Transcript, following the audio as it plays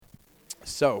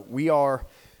So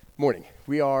morning.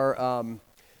 We are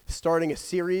starting a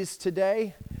series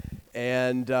today,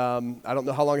 and I don't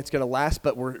know how long it's going to last,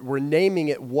 but we're naming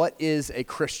it "What is a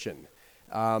Christian?"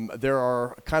 There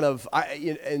are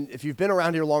and if you've been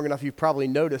around here long enough, you've probably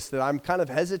noticed that I'm kind of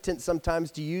hesitant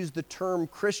sometimes to use the term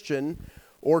Christian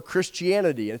or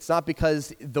Christianity. And it's not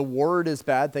because the word is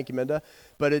bad, thank you, Minda,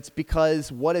 but it's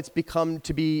because what it's become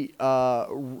to be,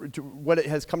 what it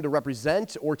has come to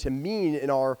represent or to mean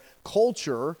in our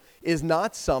culture is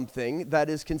not something that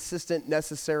is consistent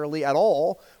necessarily at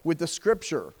all with the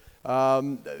scripture.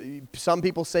 Some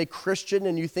people say Christian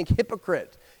and you think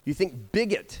hypocrite, you think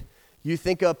bigot, you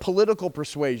think political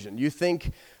persuasion, you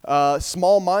think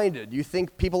small-minded, you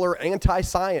think people are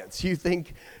anti-science, you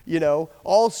think,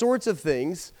 all sorts of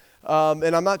things.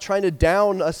 And I'm not trying to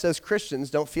down us as Christians.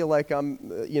 Don't feel like I'm,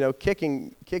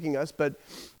 kicking us. But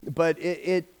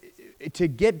to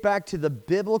get back to the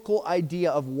biblical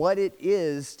idea of what it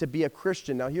is to be a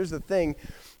Christian. Now, here's the thing: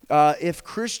 if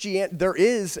there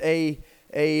is a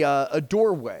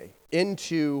doorway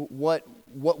into what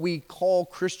we call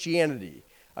Christianity.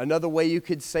 Another way you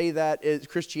could say that is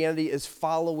Christianity is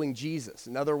following Jesus.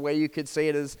 Another way you could say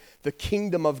it is the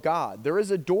kingdom of God. There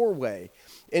is a doorway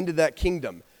into that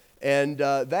kingdom. And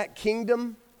that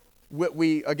kingdom, what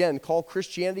we, again, call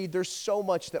Christianity, there's so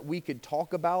much that we could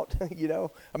talk about,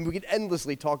 we could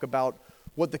endlessly talk about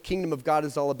what the kingdom of God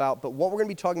is all about. But what we're going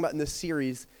to be talking about in this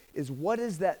series is what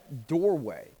is that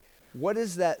doorway? What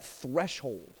is that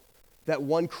threshold that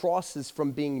one crosses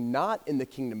from being not in the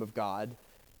kingdom of God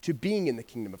to being in the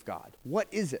kingdom of God? What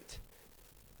is it?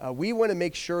 We want to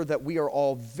make sure that we are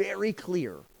all very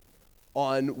clear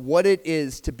on what it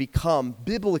is to become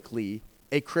biblically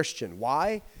a Christian.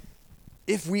 Why?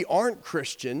 If we aren't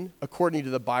Christian, according to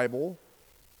the Bible,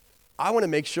 I want to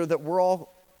make sure that we're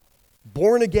all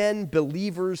born again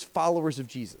believers, followers of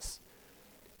Jesus.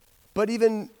 But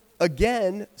even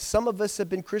again, some of us have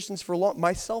been Christians for long,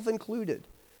 myself included.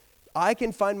 I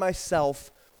can find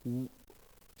myself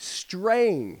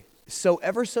straying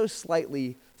ever so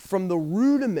slightly from the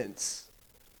rudiments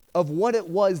of what it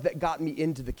was that got me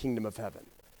into the kingdom of heaven.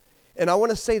 And I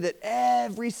want to say that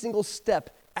every single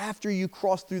step after you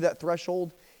cross through that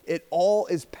threshold, it all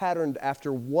is patterned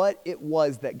after what it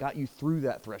was that got you through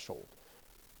that threshold.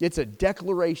 It's a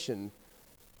declaration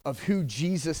of who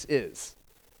Jesus is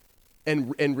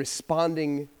and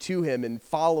responding to him and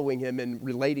following him and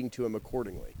relating to him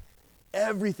accordingly.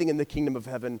 Everything in the kingdom of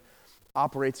heaven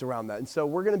operates around that. And so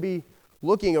we're going to be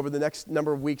looking over the next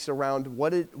number of weeks around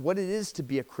what it is to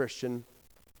be a Christian.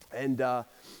 And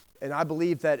I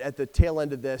believe that at the tail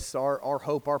end of this, our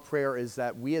hope, our prayer is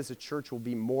that we as a church will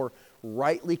be more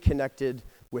rightly connected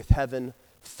with heaven,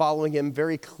 following him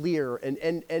very clear,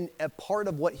 and a part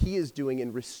of what he is doing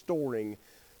in restoring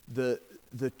the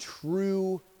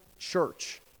true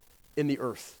church in the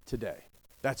earth today.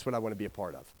 That's what I want to be a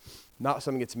part of, not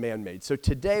something that's man-made. So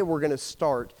today we're going to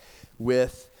start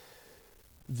with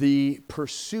the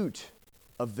pursuit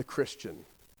of the Christian,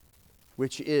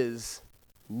 which is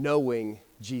knowing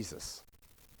Jesus.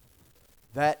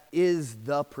 That is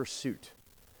the pursuit.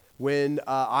 When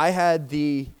I had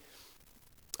the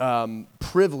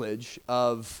privilege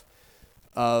of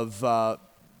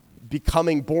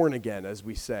becoming born again, as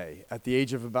we say, at the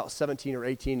age of about 17 or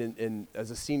 18 and as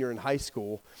a senior in high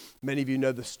school, many of you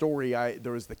know the story.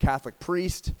 There was the Catholic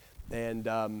priest and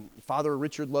Father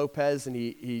Richard Lopez, and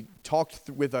he talked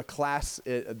with a class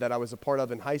that I was a part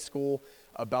of in high school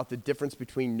about the difference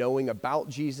between knowing about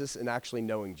Jesus and actually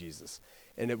knowing Jesus.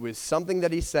 And it was something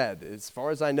that he said. As far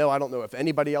as I know, I don't know if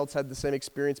anybody else had the same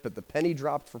experience, but the penny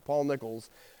dropped for Paul Nichols.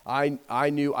 I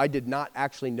knew I did not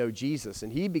actually know Jesus.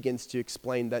 And he begins to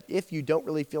explain that if you don't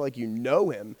really feel like you know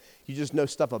him, you just know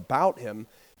stuff about him,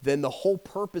 then the whole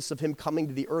purpose of him coming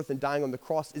to the earth and dying on the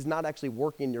cross is not actually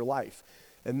working in your life.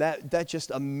 And that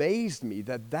just amazed me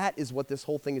that is what this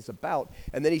whole thing is about.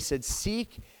 And then he said,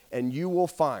 seek and you will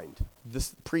find.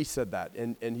 This priest said that.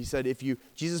 And he said,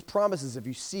 Jesus promises if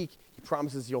you seek, he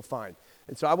promises you'll find.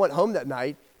 And so I went home that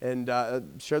night and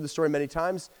shared the story many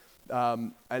times.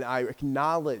 And I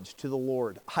acknowledged to the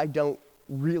Lord, I don't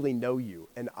really know you.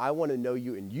 And I want to know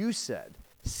you. And you said,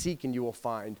 seek and you will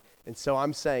find. And so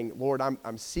I'm saying, Lord,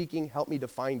 I'm seeking, help me to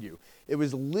find you. It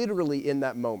was literally in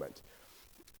that moment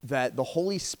that the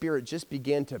Holy Spirit just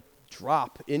began to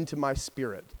drop into my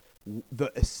spirit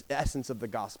the essence of the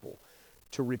gospel,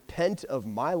 to repent of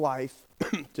my life,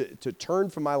 to turn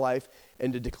from my life,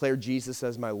 and to declare Jesus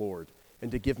as my Lord,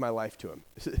 and to give my life to him.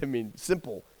 I mean,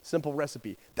 simple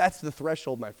recipe. That's the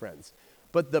threshold, my friends.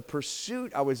 But the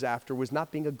pursuit I was after was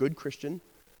not being a good Christian.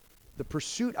 The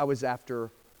pursuit I was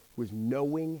after was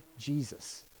knowing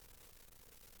Jesus.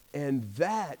 And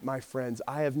that, my friends,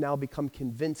 I have now become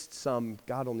convinced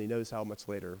God only knows how much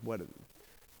later.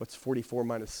 What's 44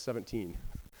 minus 17?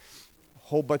 A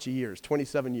whole bunch of years,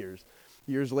 27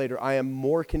 years later, I am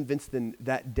more convinced than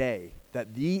that day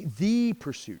that the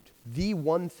pursuit, the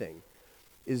one thing,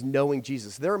 is knowing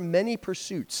Jesus. There are many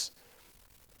pursuits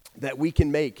that we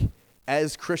can make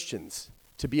as Christians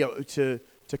to be able to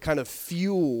kind of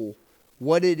fuel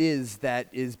what it is that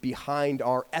is behind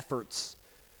our efforts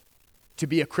to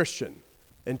be a Christian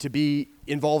and to be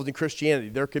involved in Christianity.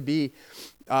 There could be,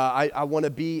 I want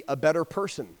to be a better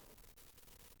person.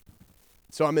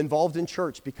 So I'm involved in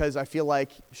church because I feel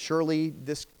like surely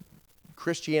this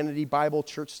Christianity, Bible,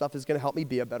 church stuff is going to help me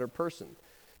be a better person.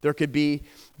 There could be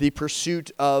the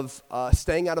pursuit of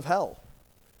staying out of hell.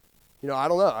 I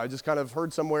don't know. I just kind of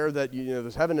heard somewhere that,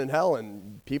 there's heaven and hell,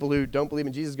 and people who don't believe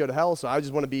in Jesus go to hell, so I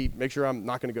just want to make sure I'm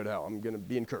not going to go to hell. I'm going to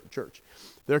be in church.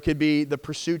 There could be the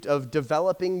pursuit of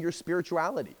developing your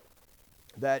spirituality.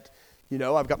 That,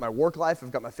 I've got my work life,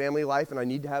 I've got my family life, and I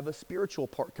need to have a spiritual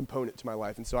component to my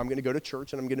life. And so I'm going to go to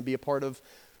church, and I'm going to be a part of,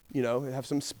 have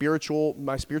some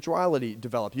my spirituality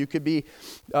develop. You could be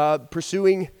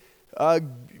pursuing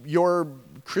your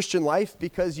Christian life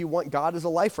because you want God as a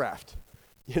life raft.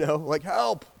 Like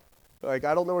help. Like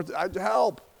I don't know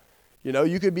help.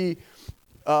 You could be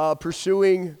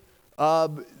pursuing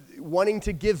wanting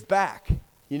to give back,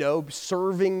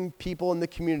 serving people in the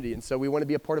community. And so we want to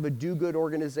be a part of a do-good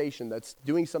organization that's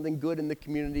doing something good in the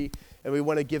community, and we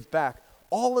want to give back.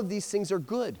 All of these things are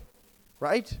good,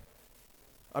 right?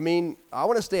 I mean, I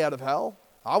want to stay out of hell.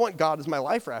 I want God as my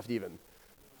life raft even.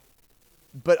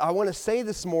 But I want to say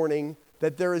this morning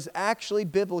that there is actually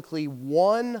biblically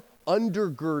one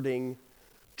undergirding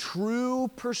true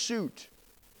pursuit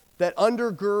that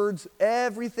undergirds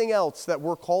everything else that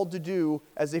we're called to do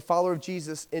as a follower of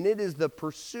Jesus, and it is the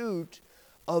pursuit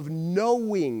of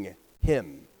knowing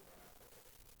Him.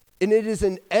 And it is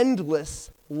an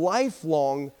endless,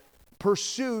 lifelong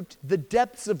pursuit, the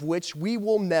depths of which we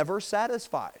will never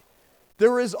satisfy.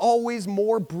 There is always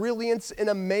more brilliance and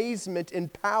amazement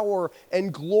and power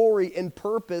and glory and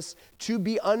purpose to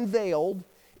be unveiled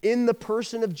in the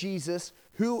person of Jesus,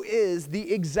 who is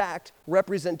the exact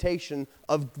representation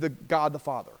of the God the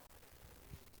Father.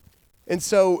 And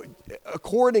so,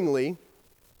 accordingly,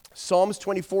 Psalms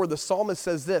 24, the psalmist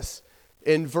says this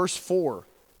in verse 4.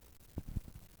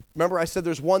 Remember, I said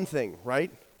there's one thing,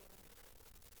 right?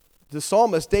 The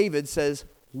psalmist, David, says,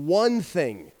 one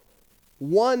thing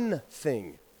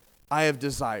I have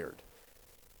desired,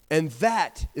 and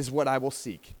that is what I will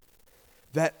seek,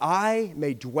 that I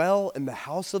may dwell in the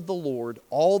house of the Lord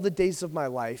all the days of my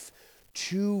life,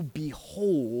 to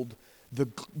behold the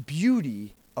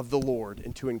beauty of the Lord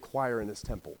and to inquire in His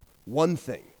temple. One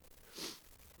thing.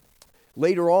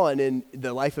 Later on in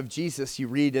the life of Jesus, you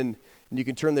read, and you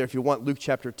can turn there if you want, Luke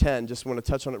chapter 10, just want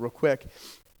to touch on it real quick.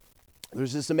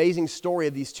 There's this amazing story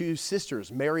of these two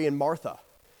sisters, Mary and Martha.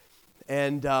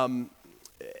 And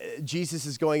Jesus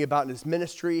is going about in His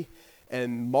ministry,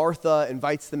 and Martha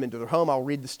invites them into their home. I'll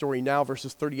read the story now,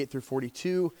 verses 38 through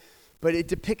 42. But it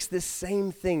depicts this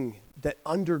same thing that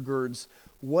undergirds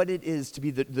what it is to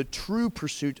be the true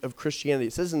pursuit of Christianity.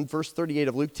 It says in verse 38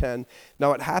 of Luke 10,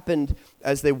 now it happened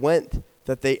as they went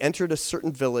that they entered a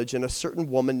certain village, and a certain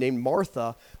woman named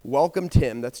Martha welcomed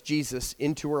Him, that's Jesus,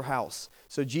 into her house.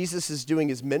 So Jesus is doing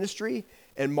His ministry,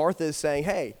 and Martha is saying,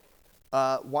 hey,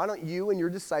 why don't you and your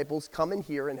disciples come in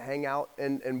here and hang out,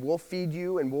 and we'll feed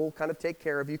you, and we'll kind of take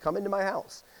care of you. Come into my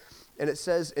house. And it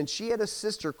says, and she had a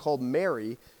sister called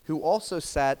Mary, who also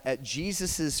sat at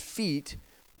Jesus' feet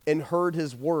and heard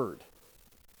His word.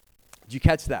 Did you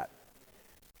catch that?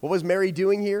 What was Mary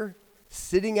doing here?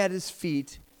 Sitting at His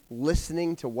feet,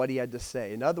 listening to what He had to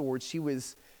say. In other words, she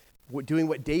was doing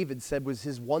what David said was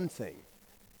his one thing.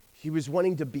 She was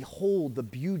wanting to behold the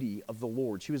beauty of the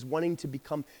Lord. She was wanting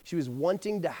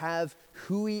to have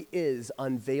who He is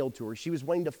unveiled to her. She was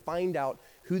wanting to find out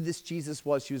who this Jesus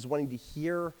was. She was wanting to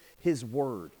hear His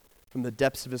word from the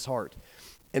depths of His heart.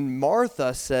 And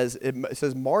Martha says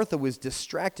Martha was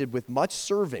distracted with much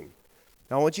serving.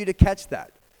 Now I want you to catch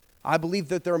that. I believe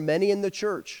that there are many in the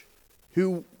church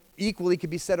who equally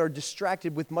could be said are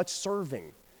distracted with much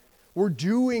serving. We're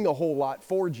doing a whole lot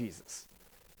for Jesus.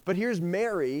 But here's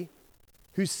Mary,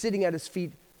 who's sitting at His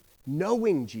feet,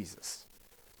 knowing Jesus.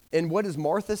 And what does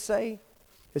Martha say?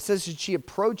 It says that she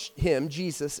approached Him,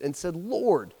 Jesus, and said,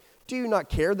 Lord, do you not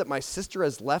care that my sister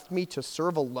has left me to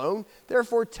serve alone?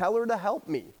 Therefore, tell her to help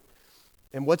me.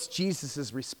 And what's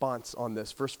Jesus' response on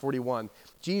this? Verse 41,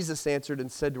 Jesus answered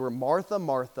and said to her, Martha,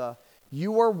 Martha,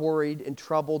 you are worried and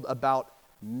troubled about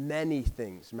many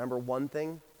things. Remember one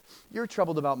thing? You're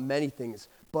troubled about many things,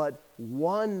 but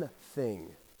one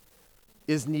thing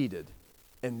is needed.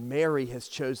 And Mary has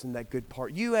chosen that good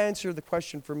part. You answer the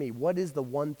question for me. What is the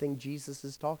one thing Jesus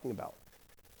is talking about?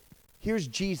 Here's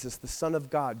Jesus, the Son of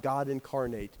God, God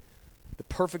incarnate, the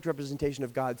perfect representation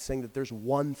of God, saying that there's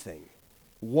one thing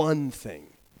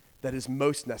that is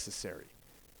most necessary.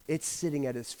 It's sitting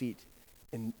at his feet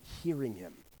and hearing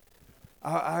him.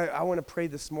 I want to pray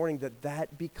this morning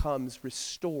that becomes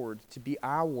restored to be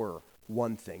our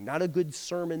one thing. Not a good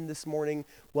sermon this morning.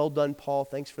 Well done, Paul.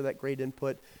 Thanks for that great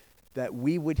input. That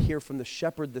we would hear from the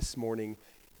shepherd this morning,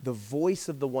 the voice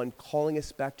of the one calling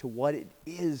us back to what it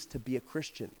is to be a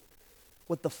Christian,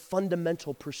 what the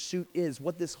fundamental pursuit is,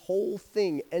 what this whole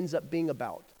thing ends up being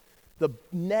about. The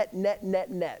net,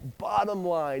 bottom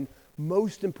line,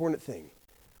 most important thing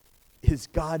is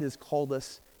God has called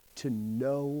us to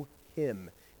know him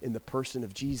in the person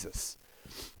of Jesus.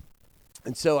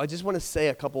 And so I just want to say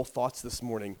a couple of thoughts this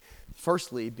morning.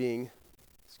 Firstly,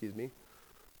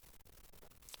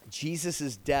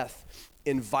 Jesus' death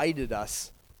invited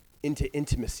us into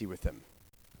intimacy with him.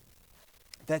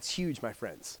 That's huge, my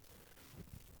friends.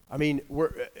 I mean,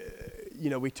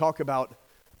 we talk about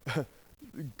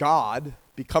God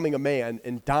becoming a man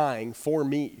and dying for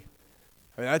me.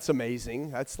 I mean, that's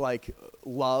amazing. That's like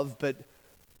love, but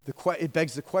it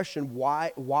begs the question,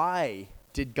 why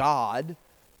did God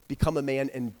become a man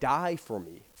and die for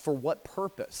me? For what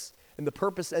purpose? And the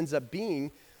purpose ends up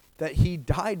being that he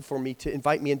died for me to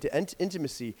invite me into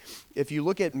intimacy. If you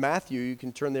look at Matthew, you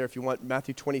can turn there if you want,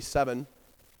 Matthew 27,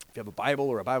 if you have a Bible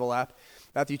or a Bible app,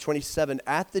 Matthew 27,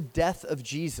 at the death of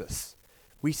Jesus,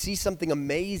 we see something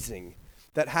amazing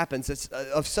that happens. It's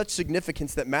of such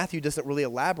significance that Matthew doesn't really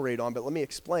elaborate on, but let me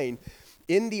explain.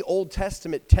 In the Old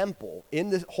Testament temple, in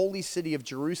the holy city of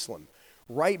Jerusalem,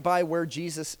 right by where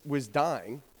Jesus was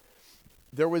dying,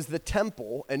 there was the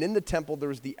temple, and in the temple there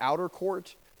was the outer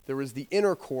court, there was the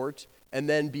inner court, and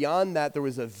then beyond that there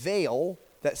was a veil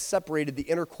that separated the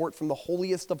inner court from the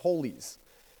holiest of holies.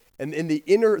 And in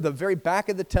the very back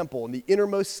of the temple, in the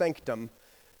innermost sanctum,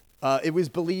 it was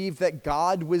believed that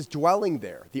God was dwelling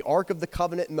there. The Ark of the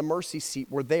Covenant and the mercy seat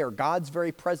were there, God's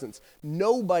very presence.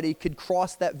 Nobody could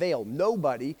cross that veil.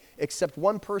 Nobody except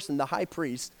one person, the high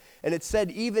priest. And it said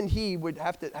even he would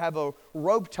have to have a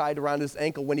rope tied around his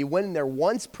ankle when he went in there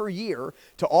once per year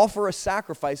to offer a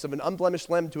sacrifice of an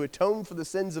unblemished lamb to atone for the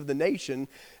sins of the nation.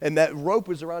 And that rope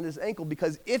was around his ankle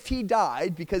because if he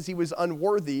died because he was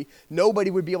unworthy, nobody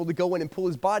would be able to go in and pull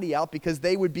his body out because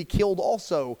they would be killed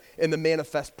also in the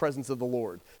manifest presence of the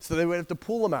Lord. So they would have to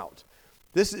pull him out.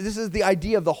 This is the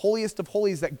idea of the holiest of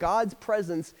holies, that God's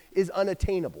presence is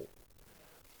unattainable.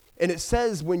 And it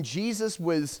says when Jesus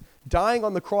was dying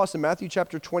on the cross in Matthew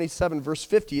chapter 27, verse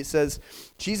 50, it says,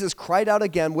 Jesus cried out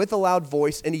again with a loud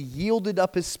voice, and he yielded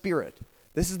up his spirit.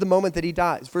 This is the moment that he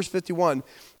dies. Verse 51,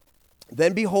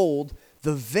 then behold,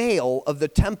 the veil of the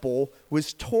temple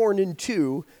was torn in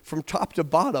two from top to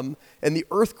bottom, and the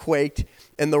earth quaked,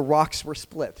 and the rocks were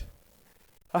split.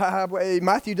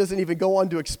 Matthew doesn't even go on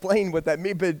to explain what that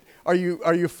means, but are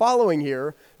you following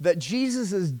here that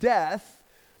Jesus' death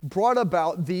brought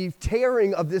about the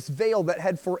tearing of this veil that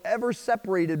had forever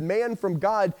separated man from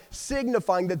God,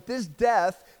 signifying that this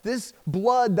death, this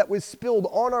blood that was spilled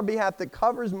on our behalf that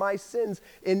covers my sins,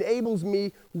 enables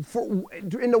me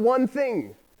into one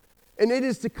thing. And it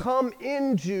is to come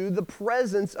into the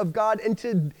presence of God and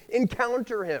to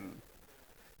encounter him.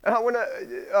 And I want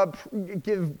to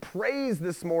give praise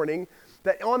this morning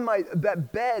that on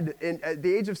that bed at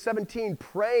the age of 17,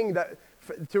 praying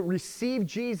to receive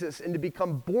Jesus and to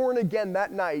become born again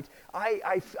that night,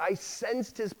 I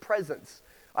sensed his presence.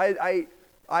 I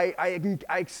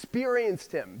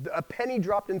experienced him. A penny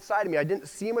dropped inside of me. I didn't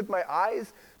see him with my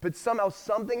eyes, but somehow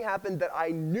something happened that I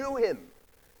knew him.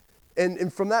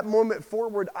 And from that moment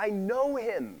forward, I know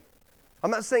him.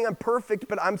 I'm not saying I'm perfect,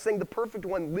 but I'm saying the perfect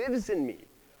one lives in me.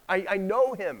 I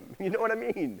know him. You know what I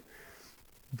mean?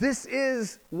 This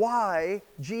is why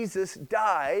Jesus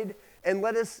died, and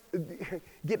let us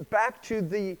get back to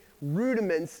the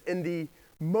rudiments and the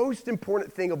most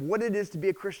important thing of what it is to be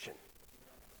a Christian.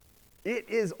 It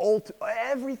is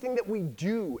everything that we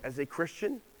do as a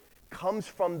Christian comes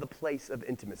from the place of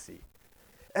intimacy.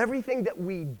 Everything that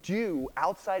we do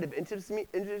outside of intimacy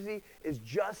is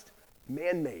just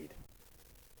man-made.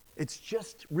 It's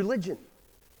just religion.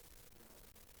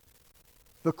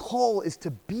 The call is to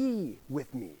be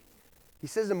with me. He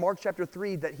says in Mark chapter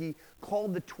 3 that he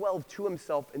called the 12 to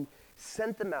himself and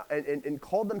sent them out and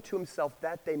called them to himself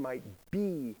that they might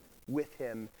be with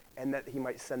him and that he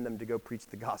might send them to go preach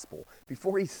the gospel.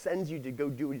 Before he sends you to go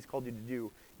do what he's called you to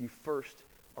do, you first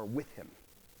are with him.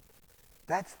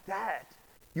 That's that.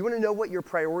 You want to know what your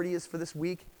priority is for this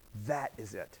week? That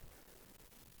is it.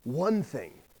 One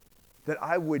thing, that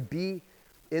I would be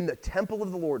in the temple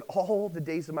of the Lord all the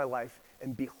days of my life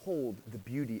and behold the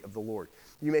beauty of the Lord.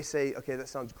 You may say, okay, that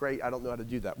sounds great. I don't know how to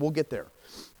do that. We'll get there.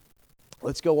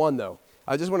 Let's go on, though.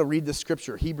 I just want to read this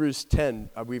scripture, Hebrews 10.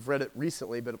 We've read it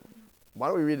recently, but why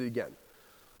don't we read it again?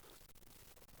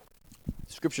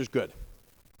 Scripture's good.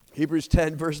 Hebrews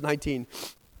 10, verse 19.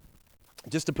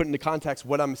 Just to put into context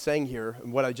what I'm saying here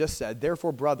and what I just said.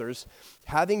 Therefore, brothers,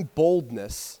 having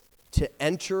boldness to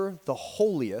enter the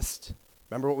holiest.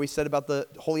 Remember what we said about the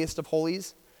holiest of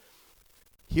holies?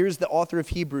 Here's the author of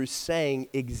Hebrews saying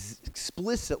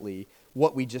explicitly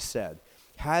what we just said.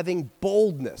 Having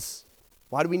boldness.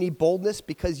 Why do we need boldness?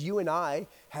 Because you and I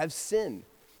have sin.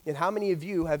 And how many of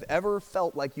you have ever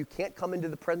felt like you can't come into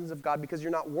the presence of God because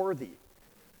you're not worthy?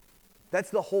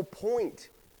 That's the whole point.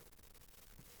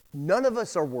 None of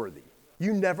us are worthy.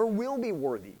 You never will be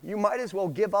worthy. You might as well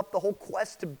give up the whole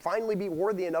quest to finally be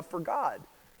worthy enough for God.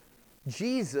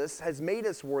 Jesus has made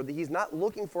us worthy. He's not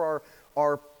looking for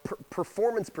our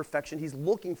performance perfection. He's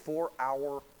looking for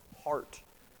our heart,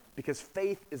 because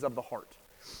faith is of the heart.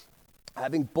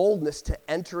 Having boldness to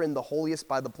enter in the holiest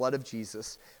by the blood of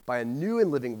Jesus, by a new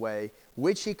and living way,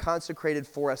 which he consecrated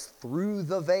for us through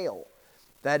the veil,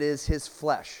 that is his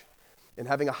flesh. And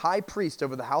having a high priest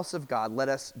over the house of God, let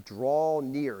us draw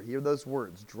near. Hear those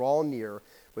words, draw near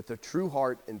with a true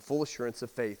heart and full assurance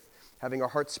of faith, having our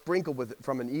hearts sprinkled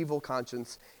from an evil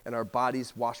conscience and our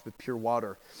bodies washed with pure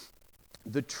water.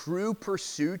 The true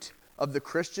pursuit of the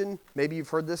Christian, maybe you've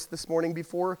heard this morning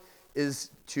before,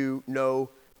 is to know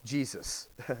Jesus.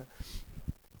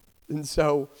 And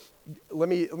so let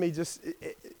me just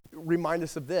remind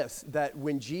us of this, that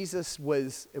when Jesus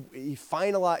he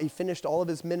finished all of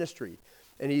his ministry,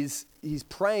 and he's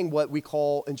praying what we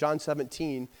call in John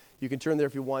 17, you can turn there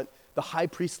if you want, the high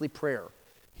priestly prayer.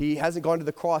 He hasn't gone to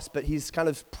the cross, but he's kind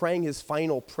of praying his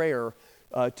final prayer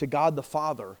to God the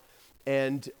Father.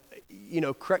 And,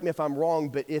 correct me if I'm wrong,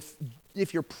 but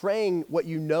if you're praying what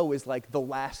you know is like the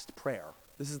last prayer,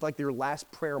 this is like your last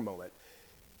prayer moment,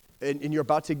 and you're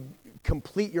about to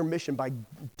complete your mission by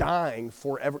dying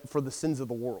for the sins of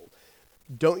the world,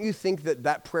 don't you think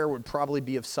that prayer would probably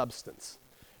be of substance?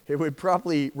 It would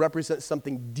probably represent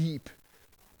something deep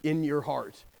in your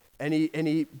heart. And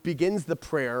he begins the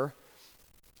prayer,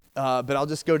 but I'll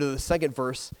just go to the second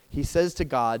verse. He says to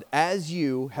God, as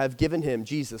you have given him,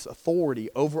 Jesus, authority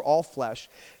over all flesh,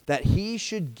 that he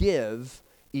should give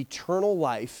eternal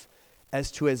life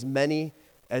to as many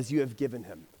as you have given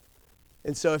him.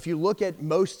 And so if you look at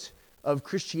most of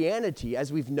Christianity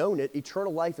as we've known it,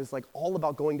 eternal life is like all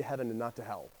about going to heaven and not to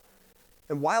hell.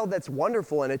 And while that's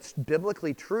wonderful and it's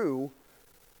biblically true,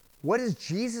 what is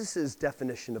Jesus'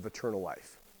 definition of eternal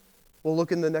life? Well,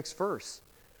 look in the next verse.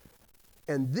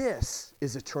 And this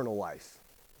is eternal life,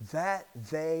 that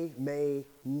they may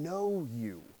know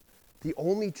you, the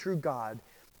only true God,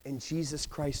 and Jesus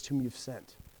Christ whom you've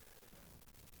sent.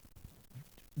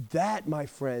 That, my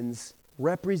friends,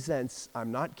 represents,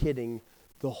 I'm not kidding,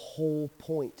 the whole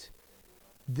point.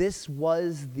 This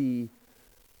was the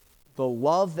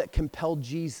love that compelled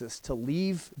Jesus to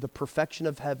leave the perfection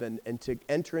of heaven and to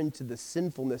enter into the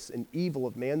sinfulness and evil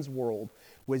of man's world,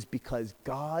 was because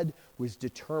God was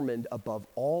determined above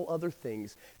all other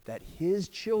things that his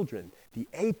children, the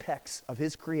apex of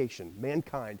his creation,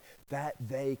 mankind, that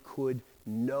they could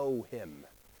know him.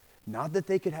 Not that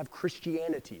they could have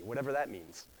Christianity, whatever that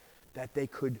means, that they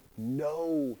could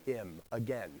know him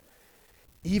again,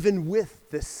 even with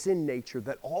the sin nature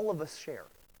that all of us share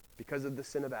because of the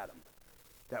sin of Adam.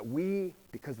 That we,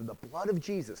 because of the blood of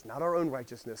Jesus, not our own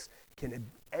righteousness, can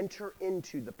enter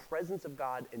into the presence of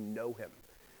God and know him.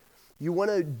 You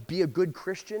want to be a good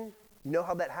Christian? You know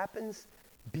how that happens?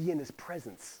 Be in his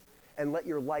presence and let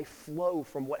your life flow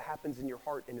from what happens in your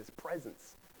heart in his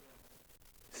presence.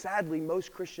 Sadly,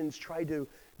 most Christians try to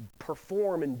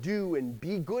perform and do and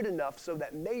be good enough so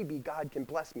that maybe God can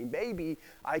bless me. Maybe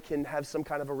I can have some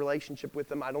kind of a relationship with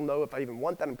him. I don't know if I even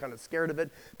want that. I'm kind of scared of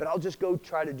it, but I'll just go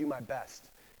try to do my best.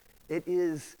 It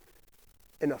is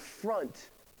an affront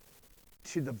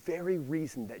to the very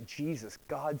reason that Jesus,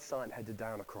 God's Son, had to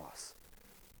die on a cross.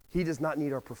 He does not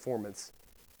need our performance.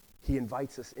 He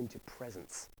invites us into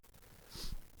presence.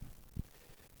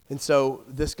 And so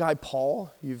this guy,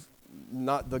 Paul,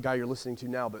 not the guy you're listening to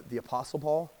now, but the Apostle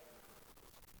Paul,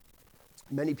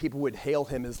 many people would hail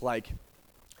him as like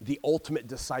the ultimate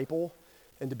disciple.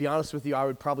 And to be honest with you, I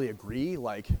would probably agree.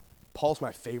 Like, Paul's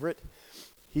my favorite.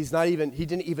 He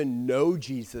didn't even know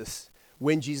Jesus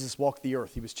when Jesus walked the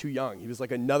earth. He was too young. He was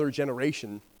like another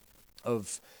generation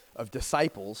of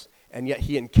disciples. and yet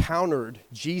he encountered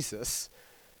Jesus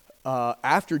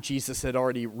after Jesus had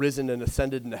already risen and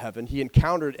ascended into heaven. He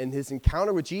encountered, and his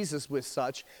encounter with Jesus was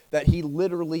such that he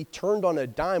literally turned on a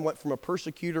dime, went from a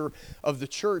persecutor of the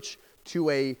church to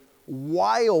a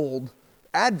wild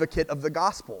advocate of the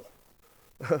gospel.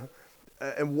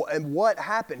 And what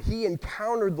happened? He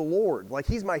encountered the Lord. Like,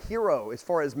 he's my hero as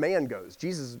far as man goes.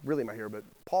 Jesus is really my hero, but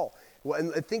Paul.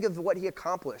 And think of what he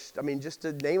accomplished. I mean, just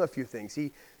to name a few things.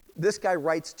 This guy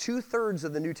writes 2/3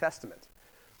 of the New Testament.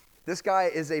 This guy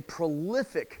is a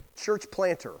prolific church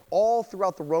planter all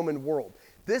throughout the Roman world.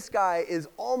 This guy is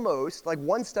almost like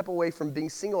one step away from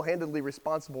being single-handedly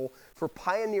responsible for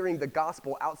pioneering the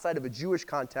gospel outside of a Jewish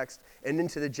context and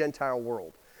into the Gentile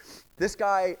world. This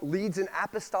guy leads an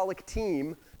apostolic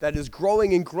team that is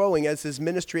growing and growing as his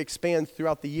ministry expands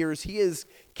throughout the years. He is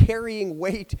carrying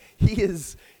weight. He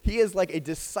is like a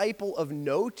disciple of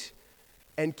note.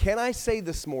 And can I say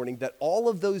this morning that all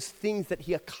of those things that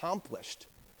he accomplished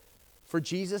for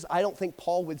Jesus, I don't think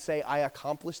Paul would say, I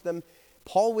accomplished them.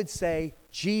 Paul would say,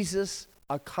 Jesus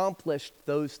accomplished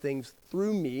those things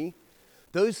through me.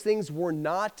 Those things were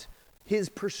not his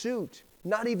pursuit,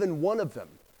 not even one of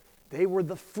them. They were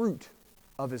the fruit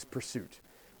of his pursuit.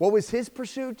 What was his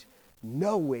pursuit?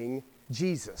 Knowing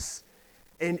Jesus.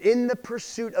 And in the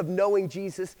pursuit of knowing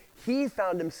Jesus, he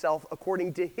found himself,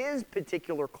 according to his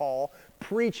particular call,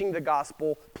 preaching the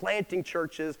gospel, planting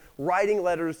churches, writing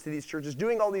letters to these churches,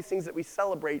 doing all these things that we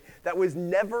celebrate. That was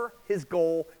never his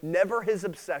goal, never his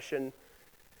obsession.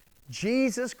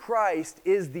 Jesus Christ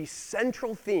is the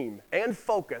central theme and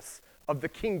focus of the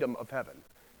kingdom of heaven.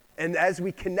 And as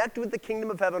we connect with the kingdom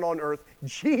of heaven on earth,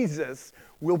 Jesus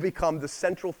will become the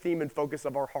central theme and focus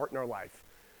of our heart and our life.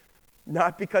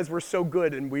 Not because we're so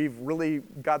good and we've really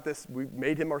got this, we've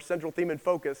made him our central theme and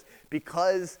focus,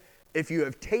 because if you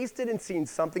have tasted and seen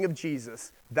something of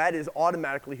Jesus, that is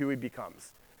automatically who he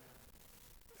becomes.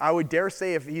 I would dare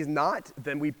say if he's not,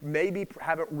 then we maybe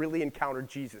haven't really encountered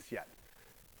Jesus yet.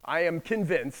 I am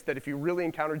convinced that if you really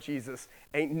encounter Jesus,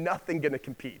 ain't nothing going to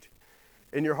compete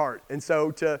in your heart. And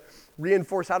so to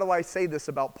reinforce, how do I say this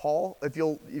about Paul? If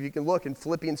you can look in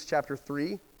Philippians chapter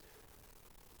 3.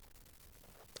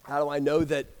 How do I know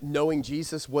that knowing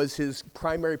Jesus was his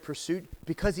primary pursuit?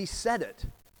 Because he said it.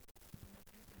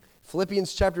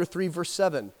 Philippians chapter 3, verse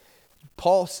 7.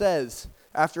 Paul says,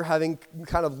 after having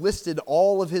kind of listed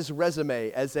all of his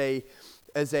resume as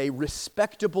a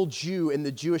respectable Jew in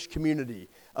the Jewish community,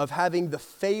 of having the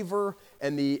favor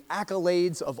and the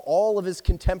accolades of all of his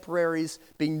contemporaries,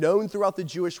 being known throughout the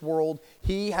Jewish world,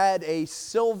 he had a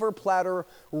silver platter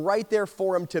right there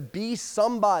for him to be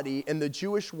somebody in the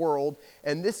Jewish world,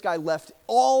 and this guy left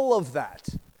all of that.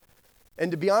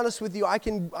 And to be honest with you, I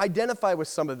can identify with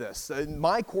some of this. In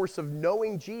my course of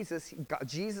knowing Jesus,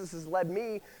 Jesus has led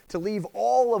me to leave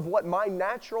all of what my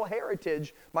natural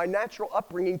heritage, my natural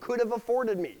upbringing could have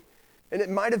afforded me. And it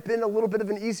might have been a little bit of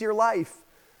an easier life.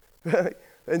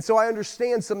 And so I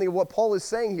understand something of what Paul is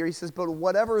saying here. He says, but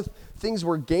whatever things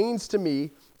were gains to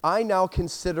me, I now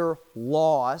consider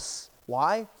loss.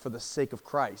 Why? For the sake of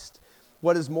Christ.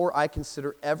 What is more, I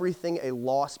consider everything a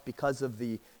loss because of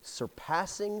the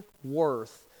surpassing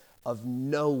worth of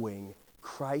knowing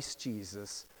Christ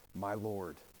Jesus, my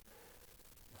Lord.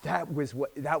 That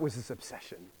was his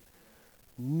obsession.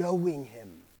 Knowing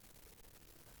him.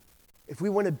 If we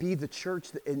want to be the church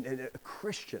and a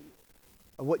Christian,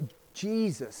 what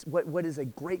is a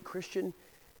great Christian?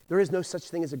 There is no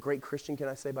such thing as a great Christian, can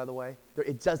I say, by the way?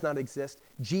 It does not exist.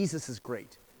 Jesus is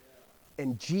great.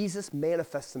 And Jesus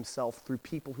manifests himself through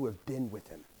people who have been with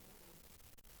him.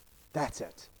 That's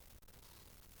it.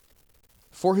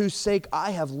 For whose sake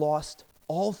I have lost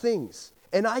all things,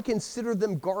 and I consider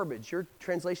them garbage. Your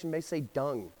translation may say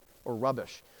dung or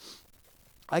rubbish.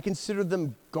 I consider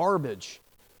them garbage,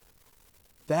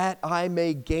 that I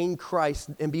may gain Christ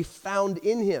and be found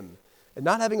in him, and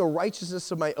not having a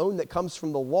righteousness of my own that comes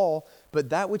from the law, but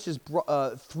that which is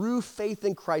through faith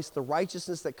in Christ, the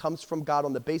righteousness that comes from God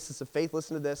on the basis of faith.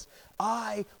 Listen to this.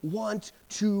 I want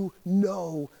to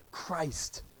know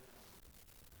Christ.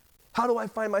 How do I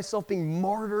find myself being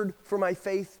martyred for my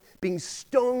faith, being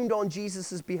stoned on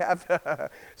Jesus' behalf?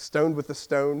 Stoned with a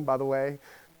stone, by the way.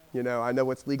 You know, I know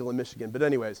what's legal in Michigan, but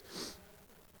anyways.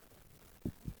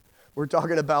 We're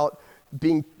talking about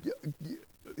being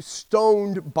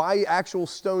stoned by actual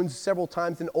stones several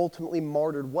times and ultimately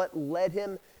martyred. What led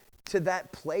him to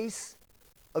that place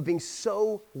of being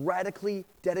so radically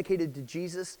dedicated to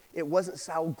Jesus? It wasn't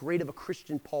how great of a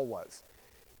Christian Paul was.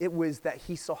 It was that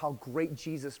he saw how great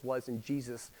Jesus was, and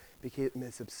Jesus became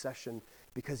his obsession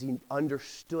because he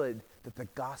understood that the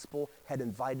gospel had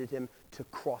invited him to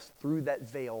cross through that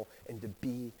veil and to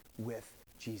be with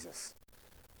Jesus.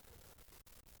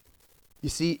 You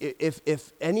see,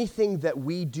 if anything that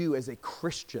we do as a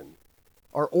Christian,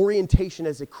 our orientation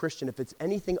as a Christian, if it's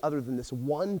anything other than this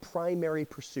one primary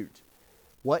pursuit,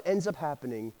 what ends up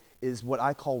happening is what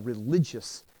I call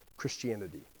religious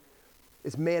Christianity.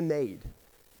 It's man-made.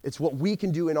 It's what we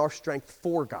can do in our strength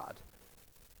for God,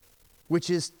 which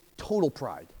is total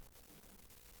pride,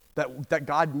 that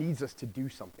God needs us to do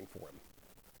something for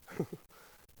him.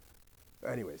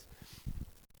 Anyways,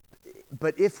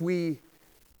 but if we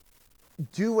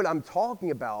do what I'm talking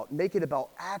about, make it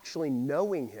about actually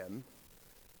knowing him,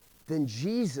 then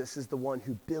Jesus is the one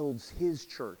who builds his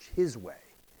church his way.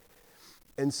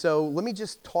 And so let me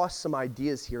just toss some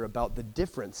ideas here about the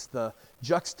difference, the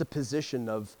juxtaposition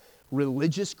of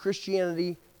religious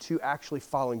Christianity to actually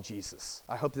following Jesus.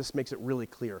 I hope this makes it really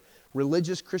clear.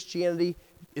 Religious Christianity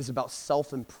is about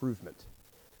self-improvement.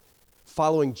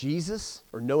 Following Jesus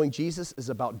or knowing Jesus is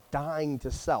about dying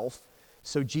to self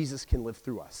so Jesus can live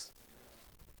through us.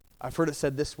 I've heard it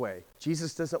said this way: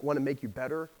 Jesus doesn't want to make you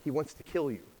better, he wants to kill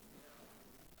you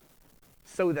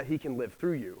so that he can live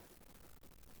through you,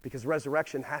 because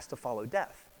resurrection has to follow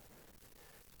death.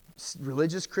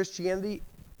 Religious Christianity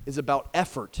is about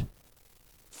effort.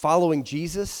 Following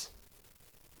Jesus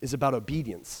is about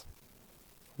obedience.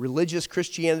 Religious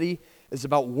Christianity is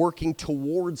about working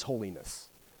towards holiness,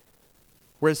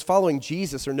 whereas following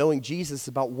Jesus or knowing Jesus is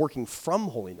about working from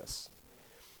holiness.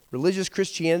 Religious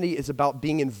Christianity is about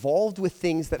being involved with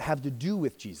things that have to do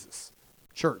with Jesus,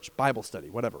 church, Bible study,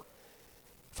 whatever.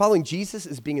 Following Jesus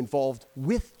is being involved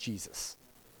with Jesus.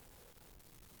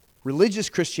 Religious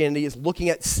Christianity is looking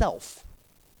at self.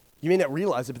 You may not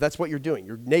realize it, but that's what you're doing.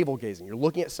 You're navel-gazing. You're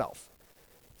looking at self.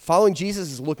 Following Jesus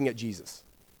is looking at Jesus.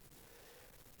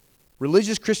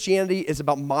 Religious Christianity is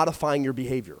about modifying your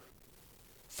behavior.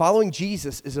 Following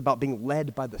Jesus is about being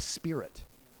led by the Spirit,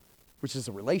 which is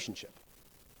a relationship,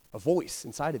 a voice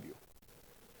inside of you.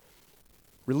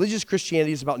 Religious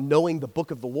Christianity is about knowing the book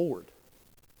of the Lord.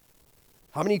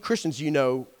 How many Christians do you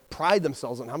know pride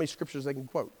themselves on how many scriptures they can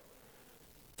quote?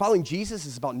 Following Jesus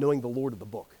is about knowing the Lord of the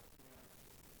book.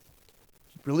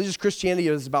 Religious Christianity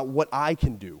is about what I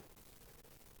can do.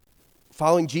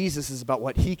 Following Jesus is about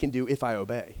what he can do if I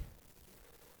obey.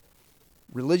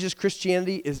 Religious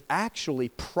Christianity is actually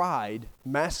pride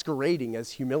masquerading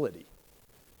as humility.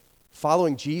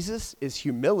 Following Jesus is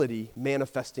humility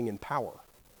manifesting in power.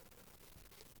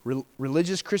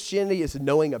 Religious Christianity is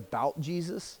knowing about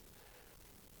Jesus.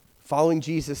 Following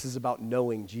Jesus is about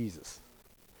knowing Jesus.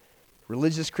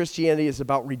 Religious Christianity is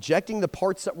about rejecting the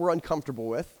parts that we're uncomfortable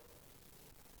with.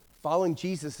 Following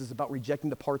Jesus is about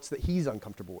rejecting the parts that he's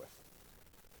uncomfortable with.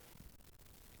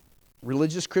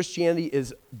 Religious Christianity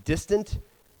is distant.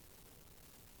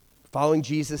 Following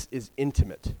Jesus is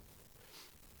intimate.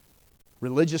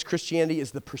 Religious Christianity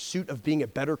is the pursuit of being a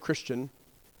better Christian.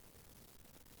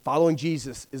 Following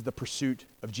Jesus is the pursuit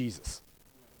of Jesus.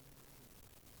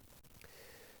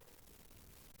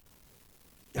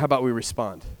 How about we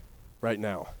respond right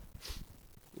now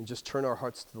and just turn our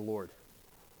hearts to the Lord?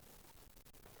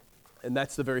 And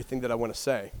that's the very thing that I want to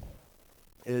say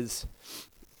is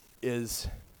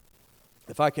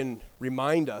if I can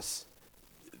remind us,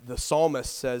 the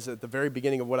psalmist says at the very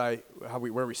beginning of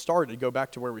where we started, go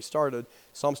back to where we started,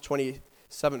 Psalms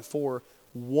 27:4,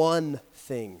 one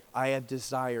thing I have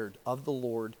desired of the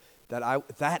Lord that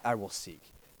I will seek,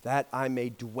 that I may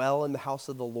dwell in the house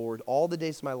of the Lord all the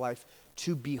days of my life,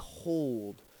 to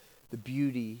behold the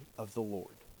beauty of the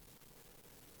Lord.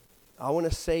 I want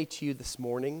to say to you this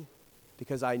morning,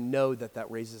 because I know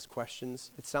that raises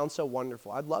questions. It sounds so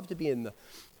wonderful. I'd love to be in the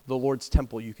Lord's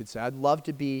temple, you could say. I'd love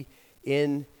to be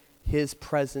in his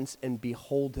presence and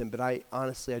behold him, but I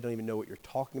honestly don't even know what you're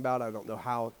talking about. I don't know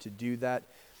how to do that.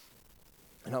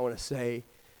 And I want to say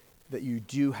that you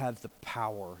do have the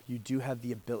power. You do have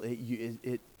the ability.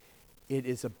 It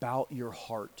is about your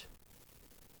heart.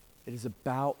 It is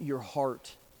about your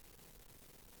heart.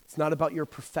 It's not about your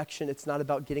perfection. It's not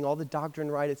about getting all the doctrine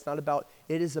right. It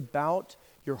is about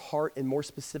your heart, and more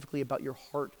specifically about your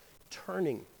heart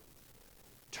turning.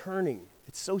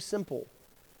 It's so simple.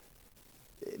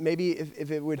 Maybe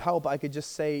if it would help, I could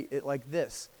just say it like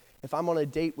this. If I'm on a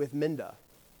date with Minda,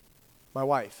 my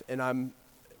wife, and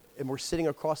we're sitting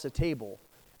across a table,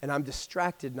 and I'm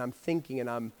distracted, and I'm thinking, and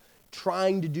I'm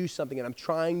trying to do something, and I'm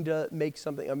trying to make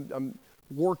something, I'm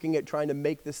working at trying to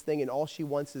make this thing, and all she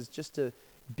wants is just to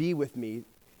be with me.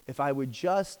 If I would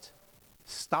just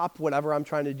stop whatever I'm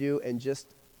trying to do and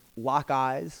just lock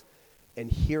eyes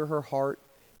and hear her heart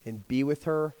and be with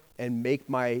her and make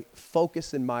my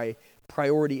focus and my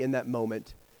priority in that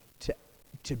moment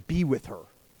to be with her,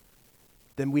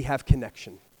 then we have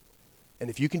connection. And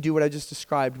if you can do what I just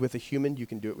described with a human, you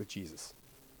can do it with Jesus.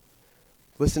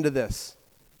 Listen to this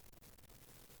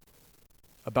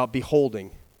about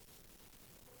beholding,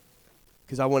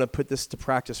 because I want to put this to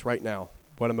practice right now,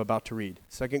 what I'm about to read.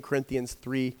 2 Corinthians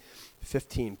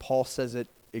 3:15. Paul says it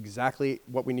exactly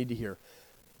what we need to hear.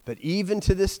 But even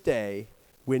to this day,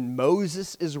 when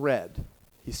Moses is read,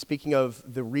 he's speaking of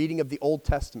the reading of the Old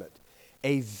Testament,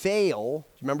 a veil,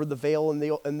 remember the veil in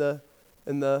the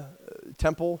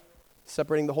temple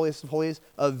separating the holiest of holies?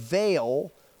 A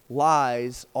veil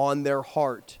lies on their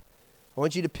heart. I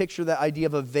want you to picture that idea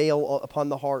of a veil upon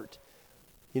the heart.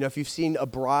 You know, if you've seen a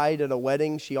bride at a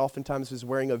wedding, she oftentimes is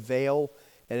wearing a veil,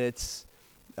 and it's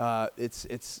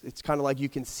kind of like you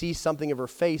can see something of her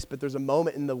face, but there's a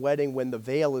moment in the wedding when the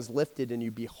veil is lifted and you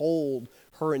behold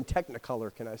her in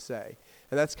technicolor, can I say.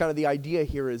 And that's kind of the idea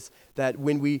here, is that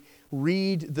when we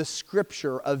read the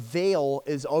scripture, a veil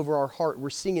is over our heart. We're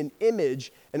seeing an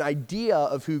image, an idea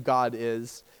of who God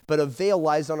is, but a veil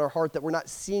lies on our heart that we're not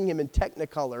seeing him in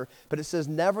technicolor. But it says,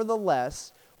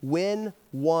 nevertheless, when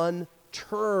one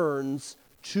turns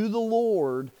to the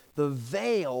Lord, the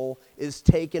veil is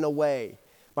taken away.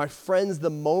 My friends, the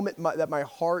moment that my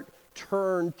heart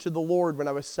turned to the Lord when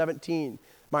I was 17,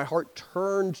 my heart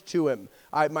turned to him.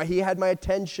 He had my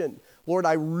attention. Lord,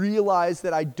 I realize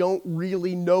that I don't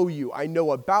really know you. I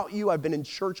know about you. I've been in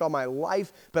church all my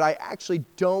life, but I actually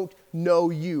don't know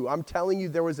you. I'm telling you,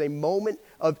 there was a moment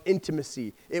of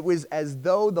intimacy. It was as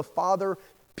though the Father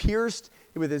pierced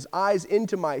with his eyes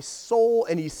into my soul,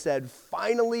 and he said,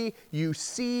 finally, you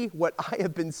see what I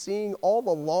have been seeing all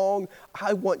along.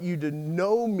 I want you to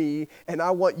know me, and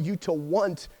I want you to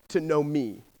want to know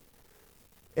me.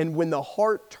 And when the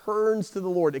heart turns to the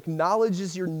Lord,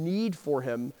 acknowledges your need for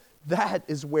him, that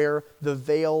is where the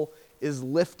veil is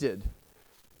lifted.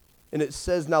 And it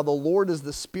says, now the Lord is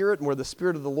the Spirit, and where the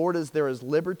Spirit of the Lord is, there is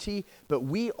liberty. But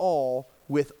we all,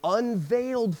 with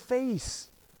unveiled face,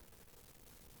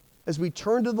 as we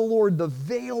turn to the Lord, the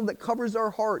veil that covers our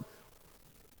heart,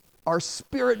 our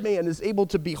spirit man is able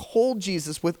to behold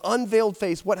Jesus with unveiled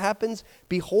face. What happens?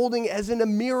 Beholding as in a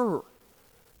mirror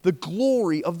the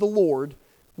glory of the Lord,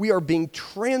 we are being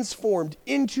transformed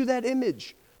into that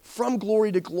image from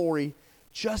glory to glory,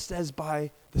 just as by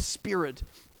the Spirit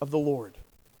of the Lord.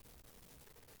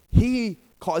 He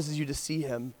causes you to see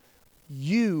him.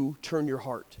 You turn your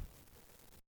heart.